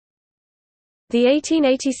The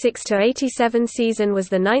 1886–87 season was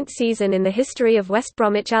the ninth season in the history of West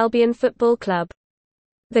Bromwich Albion Football Club.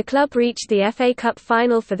 The club reached the FA Cup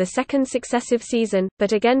final for the second successive season,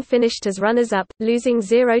 but again finished as runners-up, losing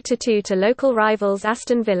 0–2 to local rivals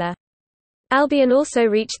Aston Villa. Albion also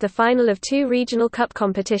reached the final of two regional cup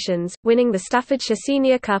competitions, winning the Staffordshire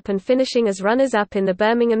Senior Cup and finishing as runners-up in the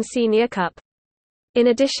Birmingham Senior Cup. In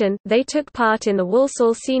addition, they took part in the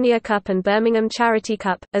Walsall Senior Cup and Birmingham Charity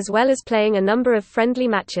Cup, as well as playing a number of friendly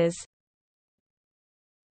matches.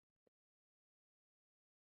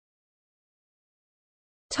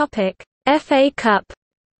 FA Cup.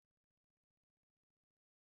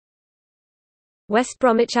 West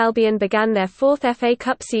Bromwich Albion began their fourth FA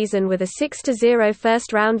Cup season with a 6–0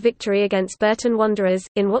 first-round victory against Burton Wanderers,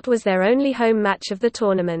 in what was their only home match of the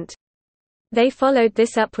tournament. They followed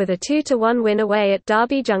this up with a 2–1 win away at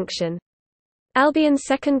Derby Junction. Albion's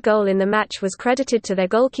second goal in the match was credited to their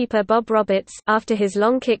goalkeeper Bob Roberts, after his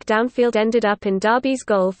long kick downfield ended up in Derby's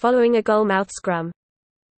goal following a goalmouth scrum.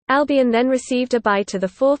 Albion then received a bye to the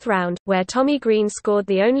fourth round, where Tommy Green scored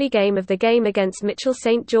the only game of the game against Mitchell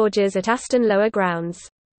St George's at Aston Lower Grounds.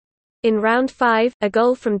 In round 5, a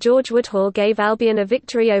goal from George Woodhall gave Albion a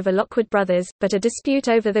victory over Lockwood Brothers, but a dispute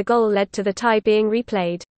over the goal led to the tie being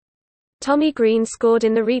replayed. Tommy Green scored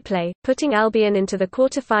in the replay, putting Albion into the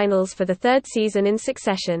quarter-finals for the third season in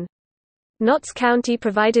succession. Notts County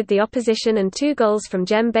provided the opposition and two goals from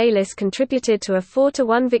Jem Bayliss contributed to a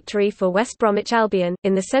 4–1 victory for West Bromwich Albion.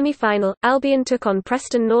 In the semi-final, Albion took on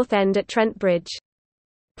Preston North End at Trent Bridge.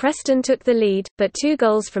 Preston took the lead, but two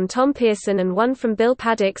goals from Tom Pearson and one from Bill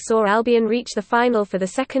Paddock saw Albion reach the final for the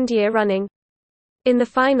second year running. In the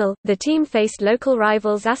final, the team faced local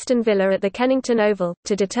rivals Aston Villa at the Kennington Oval,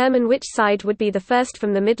 to determine which side would be the first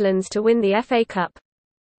from the Midlands to win the FA Cup.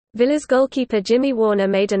 Villa's goalkeeper Jimmy Warner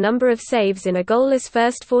made a number of saves in a goalless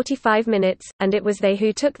first 45 minutes, and it was they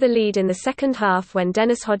who took the lead in the second half when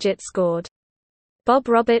Dennis Hodgett scored. Bob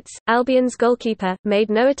Roberts, Albion's goalkeeper,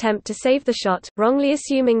 made no attempt to save the shot, wrongly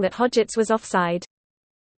assuming that Hodgetts was offside.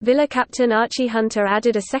 Villa captain Archie Hunter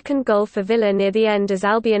added a second goal for Villa near the end as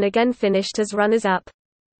Albion again finished as runners-up.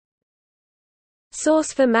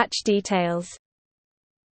 Source for match details.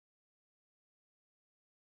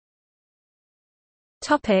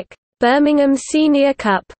 Birmingham Senior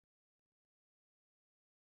Cup.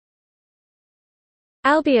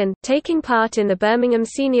 Albion, taking part in the Birmingham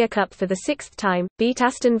Senior Cup for the sixth time, beat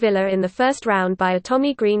Aston Villa in the first round by a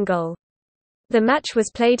Tommy Green goal. The match was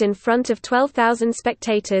played in front of 12,000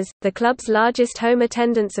 spectators, the club's largest home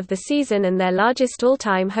attendance of the season and their largest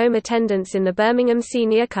all-time home attendance in the Birmingham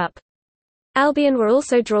Senior Cup. Albion were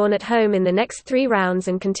also drawn at home in the next three rounds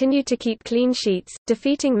and continued to keep clean sheets,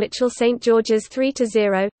 defeating Mitchell St George's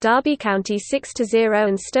 3–0, Derby County 6–0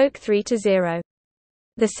 and Stoke 3–0.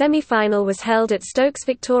 The semi-final was held at Stoke's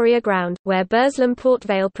Victoria Ground, where Burslem Port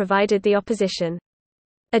Vale provided the opposition.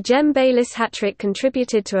 A Jem Bayliss hat-trick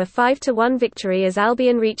contributed to a 5–1 victory as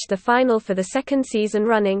Albion reached the final for the second season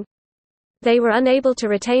running. They were unable to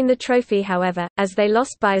retain the trophy however, as they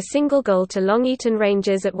lost by a single goal to Long Eaton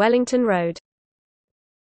Rangers at Wellington Road.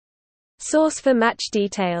 Source for match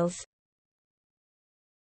details.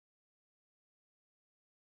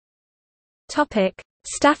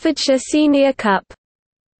 Staffordshire Senior Cup.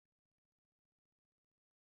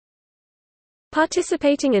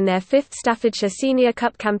 Participating in their fifth Staffordshire Senior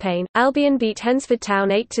Cup campaign, Albion beat Hensford Town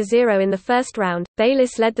 8–0 in the first round.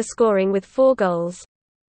 Bayliss led the scoring with 4 goals.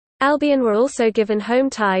 Albion were also given home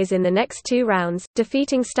ties in the next two rounds,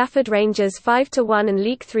 defeating Stafford Rangers 5–1 and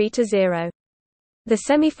Leek 3–0. The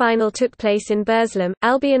semi-final took place in Burslem.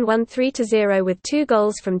 Albion won 3–0 with 2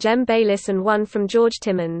 goals from Jem Bayliss and 1 from George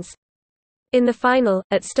Timmins. In the final,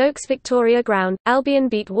 at Stoke's Victoria Ground, Albion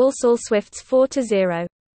beat Walsall Swifts 4–0.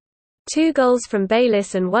 2 goals from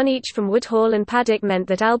Bayliss and 1 each from Woodhall and Paddock meant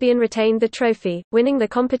that Albion retained the trophy, winning the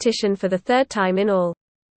competition for the third time in all.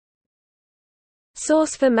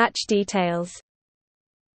 Source for match details.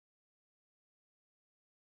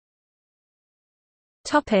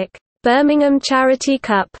 Birmingham Charity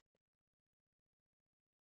Cup.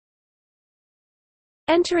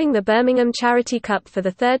 Entering the Birmingham Charity Cup for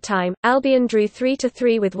the third time, Albion drew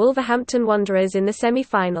 3–3 with Wolverhampton Wanderers in the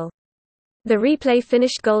semi-final. The replay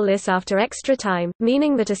finished goalless after extra time,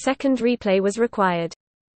 meaning that a second replay was required.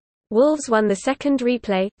 Wolves won the second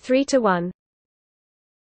replay, 3–1.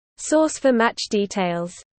 Source for match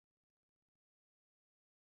details.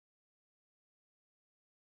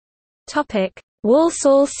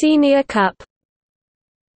 Walsall Senior Cup.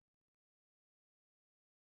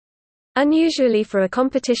 Unusually for a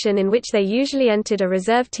competition in which they usually entered a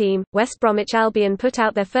reserve team, West Bromwich Albion put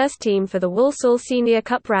out their first team for the Walsall Senior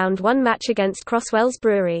Cup Round 1 match against Crosswells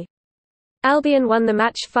Brewery. Albion won the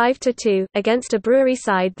match 5-2, against a Brewery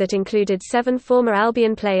side that included 7 former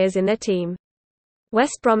Albion players in their team.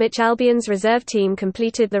 West Bromwich Albion's reserve team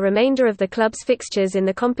completed the remainder of the club's fixtures in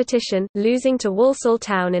the competition, losing to Walsall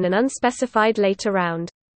Town in an unspecified later round.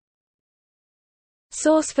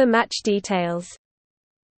 Source for match details.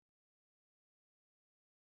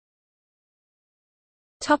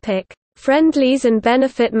 Friendlies and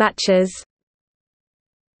benefit matches.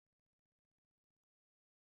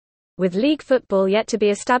 With league football yet to be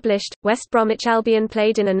established, West Bromwich Albion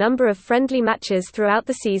played in a number of friendly matches throughout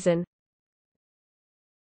the season.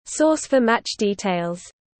 Source for match details.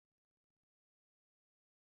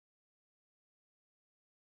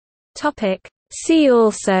 See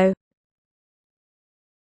also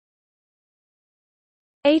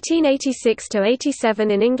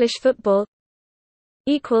 1886–87 in English football.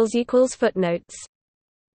 Footnotes